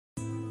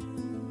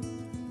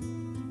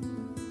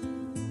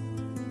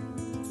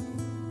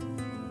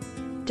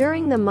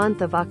During the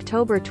month of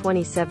October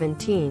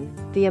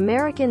 2017, the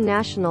American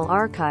National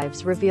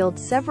Archives revealed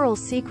several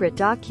secret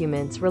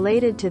documents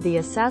related to the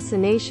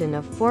assassination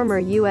of former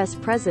U.S.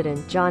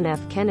 President John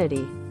F.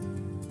 Kennedy.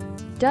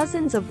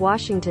 Dozens of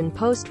Washington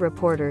Post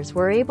reporters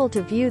were able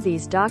to view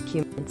these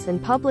documents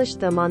and published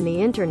them on the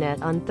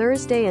Internet on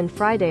Thursday and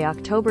Friday,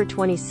 October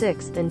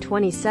 26 and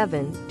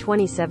 27,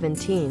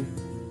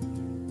 2017.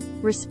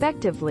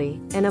 Respectively,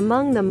 and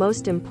among the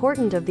most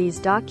important of these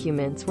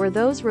documents were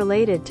those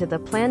related to the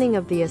planning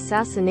of the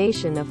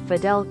assassination of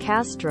Fidel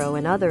Castro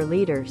and other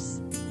leaders.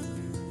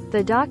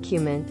 The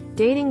document,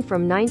 dating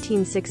from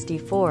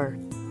 1964,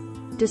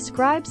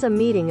 describes a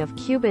meeting of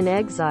Cuban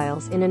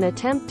exiles in an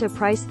attempt to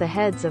price the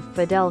heads of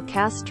Fidel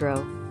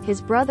Castro,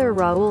 his brother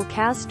Raul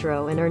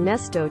Castro and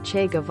Ernesto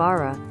Che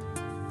Guevara.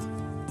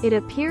 It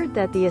appeared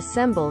that the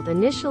assembled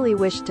initially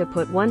wished to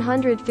put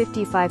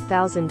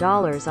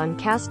 $155,000 on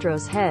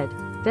Castro's head,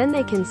 then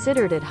they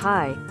considered it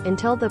high,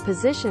 until the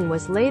position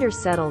was later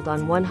settled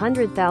on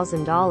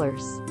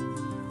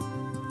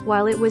 $100,000.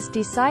 While it was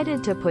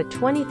decided to put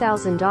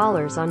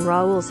 $20,000 on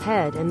Raul's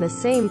head and the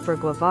same for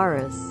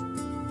Guevara's.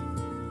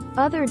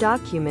 Other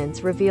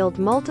documents revealed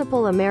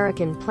multiple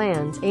American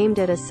plans aimed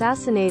at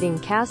assassinating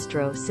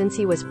Castro since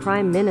he was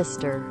prime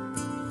minister,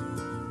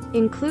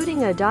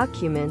 including a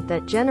document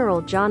that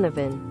General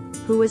Jonovan,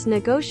 who was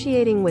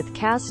negotiating with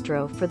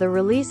Castro for the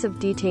release of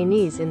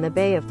detainees in the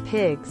Bay of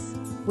Pigs,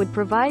 would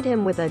provide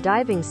him with a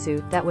diving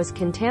suit that was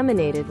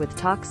contaminated with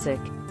toxic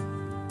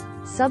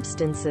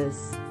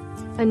substances.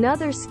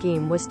 Another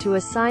scheme was to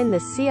assign the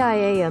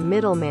CIA a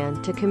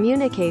middleman to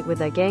communicate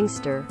with a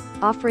gangster,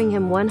 offering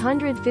him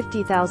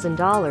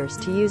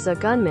 $150,000 to use a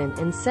gunman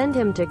and send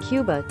him to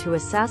Cuba to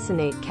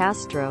assassinate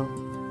Castro.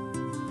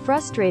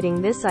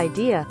 Frustrating this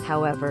idea,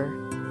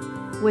 however,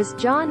 was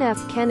John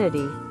F.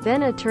 Kennedy,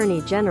 then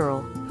Attorney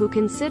General, who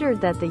considered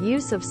that the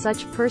use of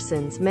such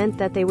persons meant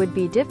that they would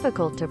be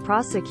difficult to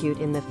prosecute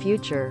in the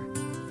future.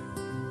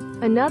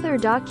 Another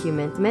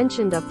document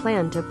mentioned a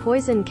plan to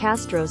poison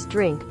Castro's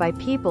drink by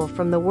people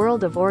from the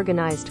world of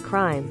organized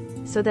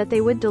crime, so that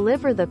they would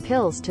deliver the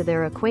pills to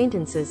their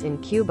acquaintances in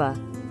Cuba.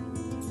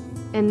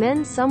 And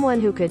then someone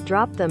who could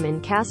drop them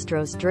in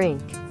Castro's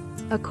drink.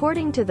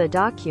 According to the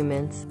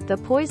documents, the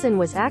poison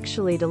was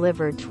actually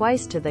delivered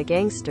twice to the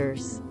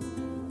gangsters.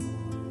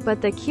 But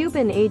the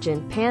Cuban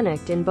agent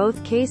panicked in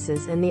both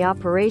cases and the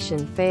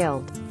operation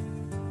failed.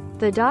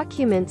 The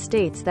document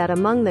states that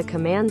among the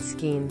command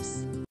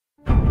schemes,